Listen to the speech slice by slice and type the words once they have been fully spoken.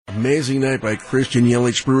Amazing night by Christian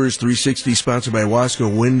Yelich. Brewers 360, sponsored by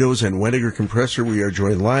Wasco Windows and Wettiger Compressor. We are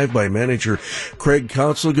joined live by manager Craig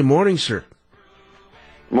Counsell. Good morning, sir.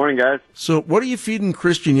 Morning, guys. So what are you feeding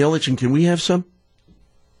Christian Yelich, and can we have some?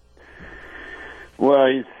 Well,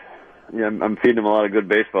 I'm feeding him a lot of good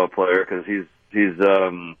baseball player because he's he had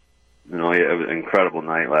an incredible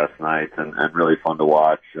night last night and really fun to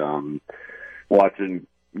watch. Watching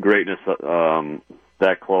greatness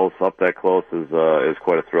that close is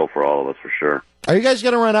quite a thrill for all of us, for sure. Are you guys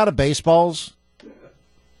going to run out of baseballs?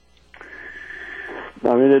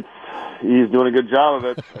 I mean, he's doing a good job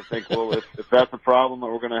of it. I think, well, if that's a problem that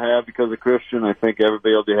we're going to have because of Christian, I think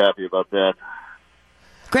everybody will be happy about that.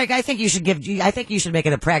 Greg, I think you should make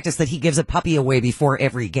it a practice that he gives a puppy away before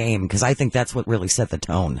every game, because I think that's what really set the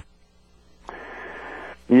tone.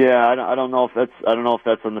 Yeah, I don't know if that's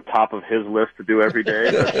on the top of his list to do every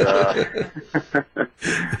day,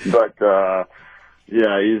 but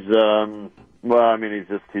yeah, he's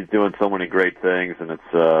doing so many great things, and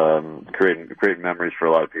it's creating memories for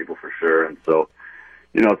a lot of people, for sure. And so,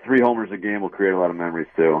 3 homers a game will create a lot of memories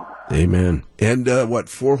too. Amen. And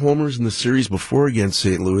 4 homers in the series before against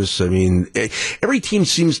St. Louis? I mean, every team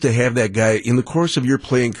seems to have that guy. In the course of your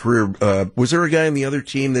playing career, was there a guy on the other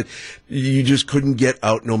team that you just couldn't get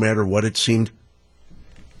out no matter what it seemed?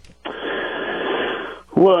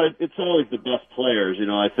 Well, it's always the best players,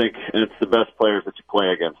 I think, and it's the best players that you play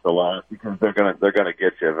against a lot, because they're gonna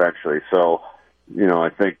get you eventually. So, I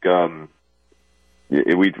think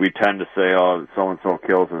we tend to say, oh, so and so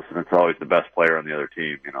kills us, and it's always the best player on the other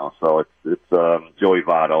team, So it's Joey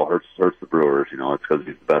Votto hurts the Brewers, It's because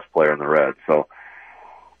he's the best player in the Reds. So,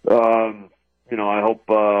 I hope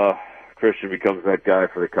Christian becomes that guy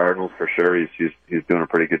for the Cardinals, for sure. He's doing a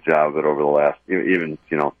pretty good job of it over the last, even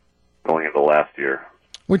going into last year.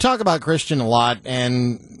 We talk about Christian a lot,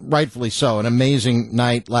 and rightfully so. An amazing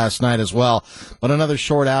night last night as well. But another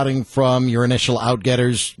short outing from your initial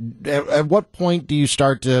outgetters. At what point do you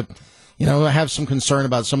start to, have some concern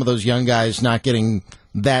about some of those young guys not getting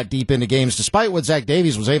that deep into games, despite what Zach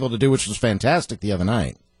Davies was able to do, which was fantastic the other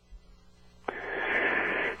night?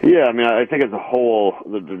 Yeah, I mean, I think as a whole,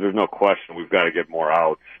 there's no question we've got to get more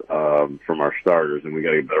outs from our starters, and we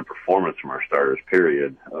got to get better performance from our starters.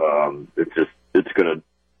 Period.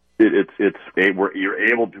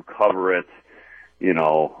 You're able to cover it,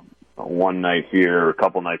 one night here, a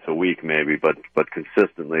couple nights a week maybe, but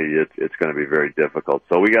consistently it's going to be very difficult.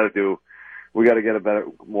 So we got to get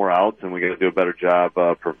more outs, and we got to do a better job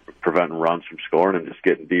preventing runs from scoring and just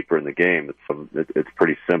getting deeper in the game. It's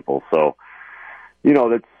pretty simple. So,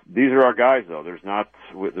 these are our guys, though. There's not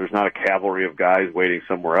a cavalry of guys waiting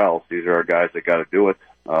somewhere else. These are our guys that got to do it.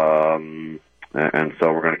 And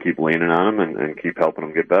so we're going to keep leaning on them and keep helping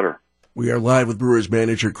them get better. We are live with Brewers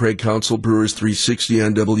manager Craig Counsell, Brewers 360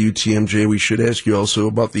 on WTMJ. We should ask you also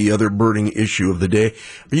about the other burning issue of the day.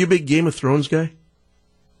 Are you a big Game of Thrones guy?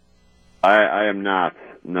 I am not.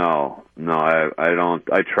 No, I don't.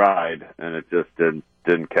 I tried, and it just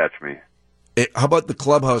didn't catch me. How about the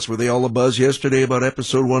clubhouse? Were they all abuzz yesterday about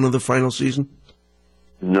episode 1 of the final season?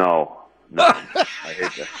 No. I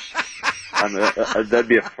hate that. That'd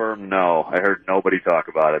be a firm no. I heard nobody talk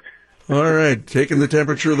about it. All right, taking the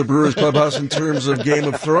temperature of the Brewers clubhouse in terms of Game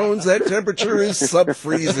of Thrones, that temperature is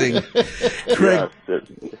sub-freezing. Craig,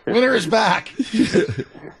 winter is back.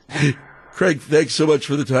 Craig, thanks so much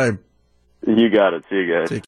for the time. You got it. See you guys.